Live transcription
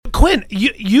Quinn,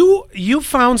 you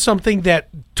found something that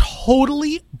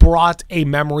totally brought a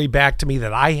memory back to me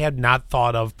that I had not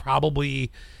thought of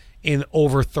probably in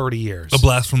over 30 years. A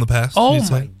blast from the past. Oh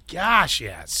my gosh,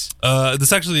 yes.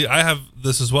 This actually, I have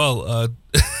this as well.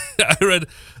 I read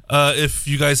if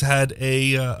you guys had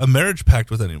a marriage pact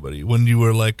with anybody when you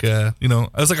were like, it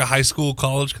was like a high school,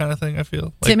 college kind of thing, I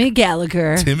feel. Like, Timmy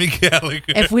Gallagher.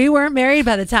 If we weren't married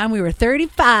by the time we were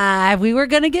 35, we were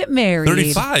going to get married.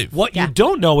 35? What you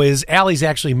don't know is Allie's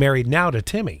actually married now to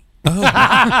Timmy.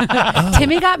 Oh.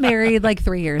 Timmy got married like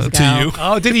 3 years ago. To you?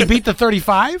 Oh, did he beat the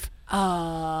 35?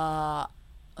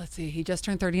 Let's see. He just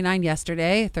turned 39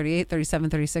 yesterday. 38,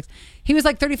 37, 36. He was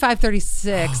like 35,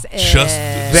 36. Just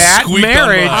That squeaked on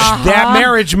marriage, by. that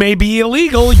marriage may be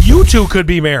illegal. You two could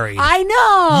be married. I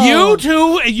know. You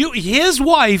two, his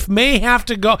wife may have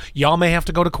to go. Y'all may have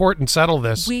to go to court and settle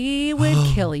this. We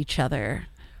would kill each other.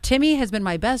 Timmy has been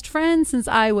my best friend since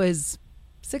I was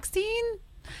 16.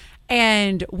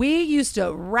 And we used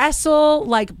to wrestle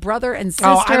like brother and sister.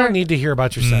 Oh, I don't need to hear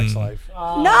about your sex life. No.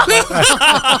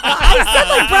 I said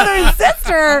like brother and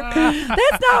sister.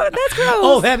 That's gross.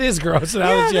 Oh, that is gross.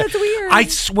 That's weird. I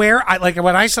swear,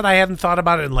 when I said I hadn't thought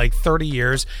about it in like 30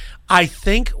 years, I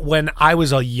think when I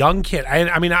was a young kid, right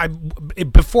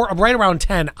around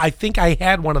 10, I think I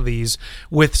had one of these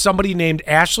with somebody named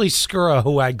Ashley Skura,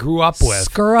 who I grew up with.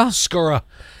 Skura.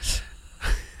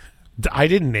 I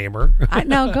didn't name her.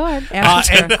 No, go ahead.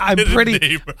 And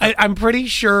I'm pretty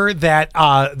sure that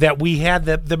that we had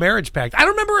the marriage pact. I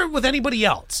don't remember it with anybody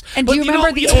else. And do you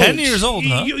remember the age? 10 years old,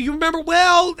 huh? You remember?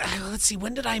 Well, let's see.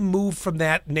 When did I move from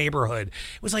that neighborhood?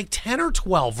 It was like 10 or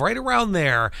 12, right around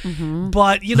there. Mm-hmm.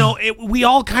 But we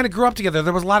all kind of grew up together.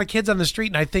 There was a lot of kids on the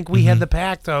street, and I think we had the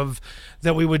pact of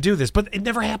that we would do this. But it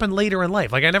never happened later in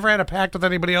life. Like I never had a pact with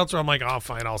anybody else. Where I'm like, oh,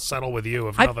 fine, I'll settle with you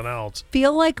if nothing else.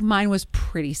 Feel like mine was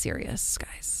pretty serious,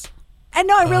 guys. And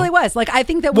no, it really was. Like I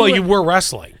think that you were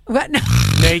wrestling. What? No.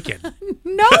 Naked.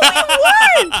 No,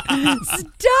 we weren't.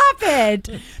 Stop it.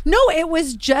 No, it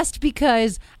was just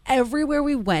because everywhere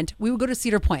we went, we would go to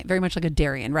Cedar Point, very much like a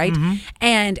Darien, right? Mm-hmm.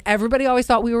 And everybody always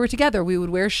thought we were together. We would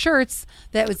wear shirts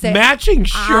that would say, matching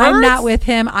shirts? I'm not with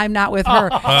him. I'm not with her.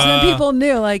 So then people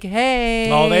knew, like,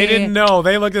 hey. Oh, they didn't know.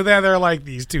 They looked at that. They're like,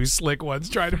 these two slick ones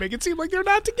trying to make it seem like they're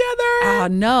not together.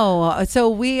 No. So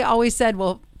we always said,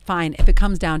 well, fine, if it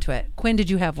comes down to it. Quinn, did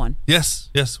you have one? Yes.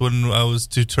 When I was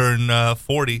to turn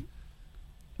 40,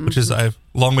 which is I have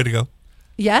a long way to go.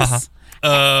 Yes.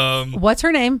 What's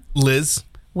her name? Liz.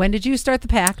 When did you start the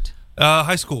pact?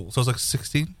 High school. So I was like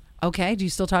 16. Okay. Do you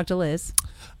still talk to Liz?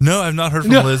 No, I've not heard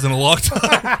from Liz in a long time.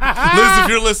 Liz, if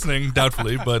you're listening,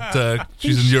 doubtfully, but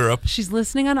she's in Europe. She's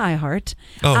listening on iHeart.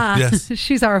 Oh, yes.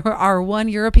 She's our one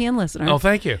European listener. Oh,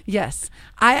 thank you. Yes.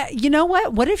 You know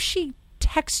what? What if she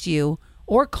texts you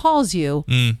or calls you,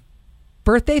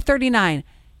 birthday 39,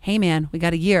 hey man, we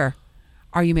got a year.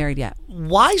 Are you married yet?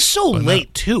 Why so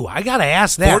late, too? I got to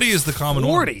ask that. 40 is the common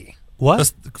 40. one.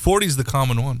 What? 40 is the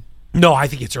common one. No, I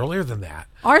think it's earlier than that.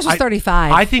 Ours was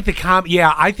 35. I think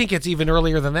I think it's even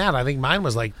earlier than that. I think mine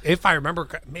was like, if I remember,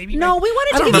 maybe. No, we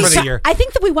wanted to I don't give remember each the year. I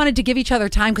think that we wanted to give each other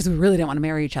time because we really didn't want to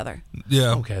marry each other.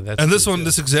 Yeah. Okay, that's and this true, one, too.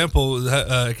 this example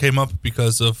came up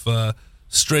because of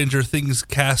Stranger Things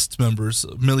cast members,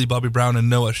 Millie Bobby Brown and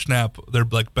Noah Schnapp. They're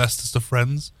like bestest of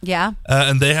friends. Yeah.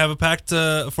 And they have a pact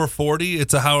for 40.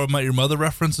 It's a How I Met Your Mother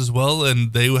reference as well.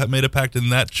 And they made a pact in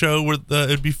that show where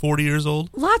it'd be 40 years old.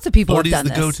 Lots of people have 40's done the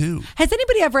this. go-to. Has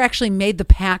anybody ever actually made the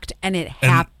pact and it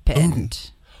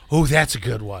happened? Oh, that's a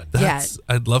good one.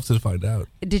 I'd love to find out.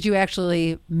 Did you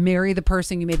actually marry the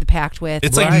person you made the pact with?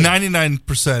 It's like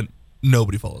 99%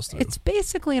 nobody follows through. It's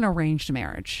basically an arranged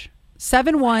marriage.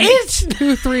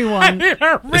 71231.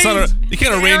 It's not you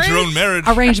can't arrange your own marriage.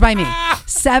 Arranged by me.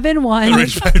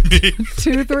 Arranged by me.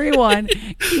 231.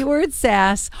 Keyword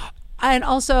sass. And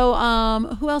also,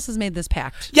 who else has made this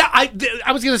pact? Yeah, I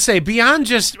was going to say, beyond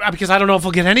just, because I don't know if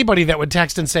we'll get anybody that would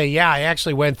text and say, yeah, I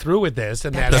actually went through with this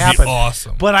and that That'd happened. be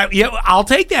awesome. But I'll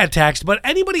take that text. But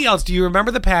anybody else, do you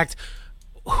remember the pact?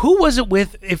 Who was it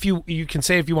with? If you can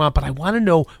say if you want, but I want to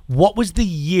know what was the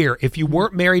year if you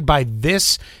weren't married by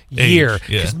this year.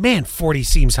 Because man, 40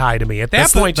 seems high to me. At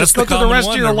that point, just go through the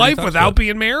rest of your life without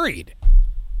being married.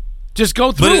 Just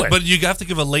go through it. But you have to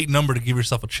give a late number to give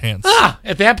yourself a chance.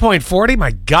 At that point, 40, my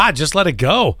God, just let it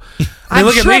go. I'm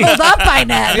look at me. shriveled up by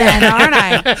now, then, aren't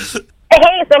I?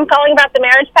 Hey, so I'm calling about the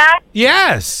marriage pact.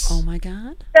 Yes. Oh, my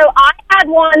God. So I had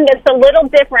one that's a little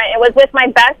different. It was with my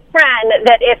best friend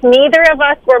that if neither of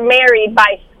us were married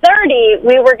by 30,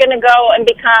 we were going to go and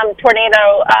become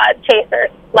tornado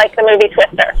chasers, like the movie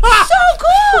Twister. So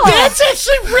cool. That's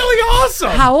actually really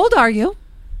awesome. How old are you?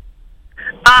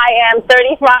 I am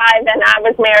 35 and I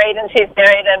was married and she's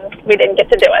married and we didn't get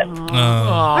to do it.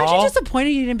 Aren't you disappointed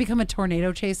you didn't become a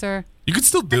tornado chaser? You could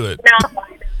still do it. No.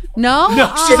 No?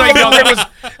 No, she's like, no,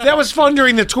 that was fun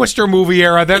during the Twister movie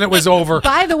era. Then it was over.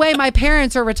 By the way, my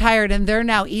parents are retired and they're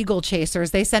now eagle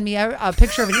chasers. They send me a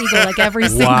picture of an eagle like every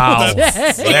single Wow, day.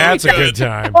 that's a good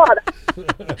time.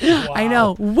 I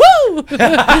know. Woo!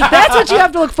 That's what you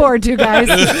have to look forward to, guys.